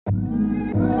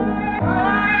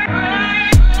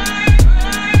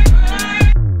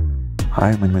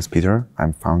Hi, my name is Peter.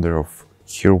 I'm founder of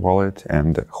Here Wallet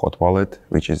and Hot Wallet,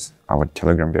 which is our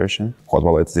Telegram version. Hot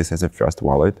Wallet, this is the first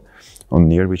wallet on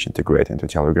Near which integrate into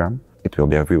Telegram. It will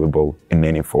be available in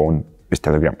any phone with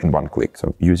Telegram in one click.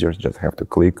 So users just have to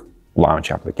click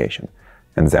launch application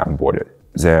and they're onboarded.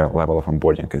 The level of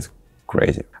onboarding is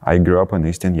crazy. I grew up in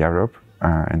Eastern Europe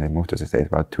and I moved to the States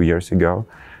about 2 years ago.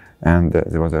 And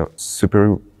there was a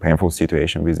super painful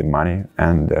situation with the money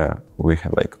and we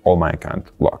had like all my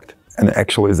account locked. And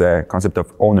actually the concept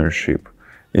of ownership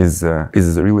is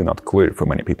really not clear for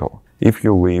many people. If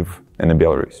you live in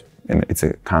Belarus, and it's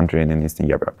a country in Eastern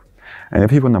Europe, and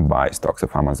if you want to buy stocks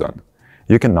of Amazon,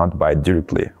 you cannot buy it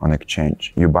directly on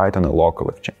exchange. You buy it on a local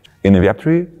exchange. In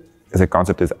Web3, the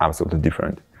concept is absolutely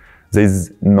different. There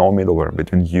is no middleware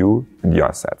between you and your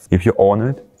assets. If you own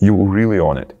it, you really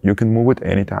own it. You can move it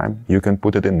anytime. You can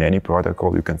put it in any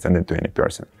protocol. You can send it to any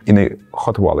person. In a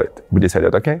hot wallet, we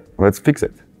decided, okay, let's fix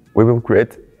it. We will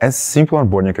create as simple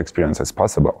onboarding experience as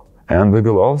possible. And we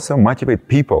will also motivate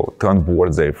people to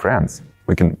onboard their friends.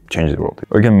 We can change the world.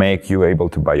 We can make you able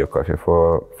to buy your coffee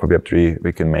for Web3.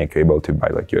 We can make you able to buy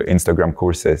like your Instagram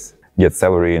courses, get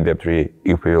salary in Web3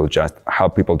 if we will just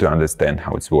help people to understand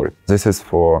how it's works. This is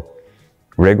for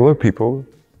regular people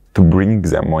to bring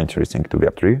them more interesting to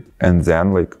Web3. And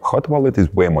then like Hot Wallet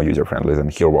is way more user-friendly than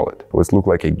Here Wallet. It looks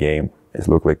like a game. It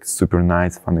looks like super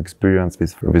nice, fun experience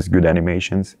with good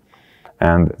animations.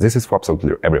 And this is for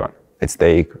absolutely everyone. It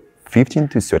takes 15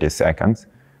 to 30 seconds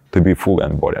to be fully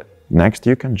onboarded. Next,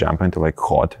 you can jump into like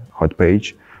hot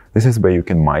page. This is where you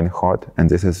can mine hot, and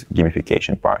this is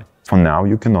gamification part. For now,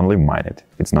 you can only mine it.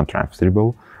 It's not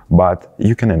transferable, but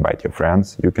you can invite your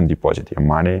friends, you can deposit your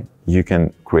money, you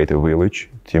can create a village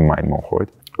to mine more hot.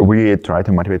 We try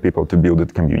to motivate people to build a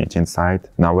community inside.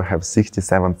 Now we have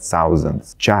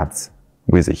 67,000 chats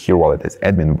with a Here Wallet as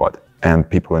admin bot. And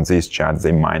people in these chats,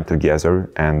 they mine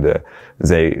together and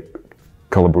they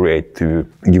collaborate to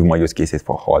give more use cases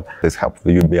for hot. This helps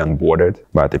you be onboarded,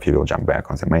 but if you will jump back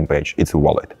on the main page, it's a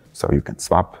wallet. So you can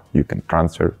swap, you can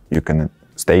transfer, you can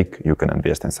stake, you can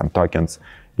invest in some tokens,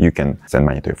 you can send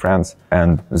money to your friends,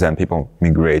 and then people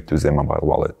migrate to the mobile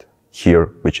wallet here,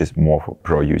 which is more for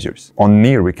pro users. On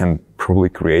Near, we can probably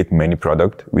create many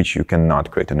products which you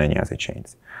cannot create on any other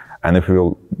chains. And if we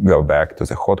will go back to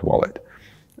the hot wallet,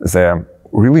 the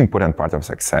really important part of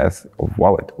success of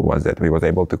wallet was that we was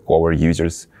able to cover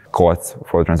users' costs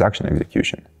for transaction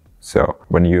execution. So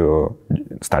when you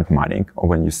start mining or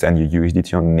when you send your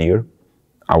USDT on Near,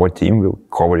 our team will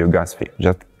cover your gas fee.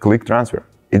 Just click transfer.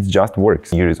 It just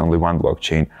works. Near is only one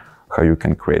blockchain how you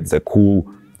can create the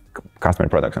cool customer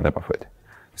products on top of it.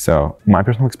 So my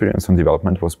personal experience on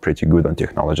development was pretty good on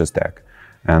technology stack.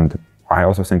 And I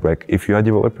also think like if you're a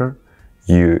developer,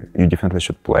 you definitely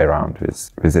should play around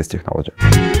with this technology.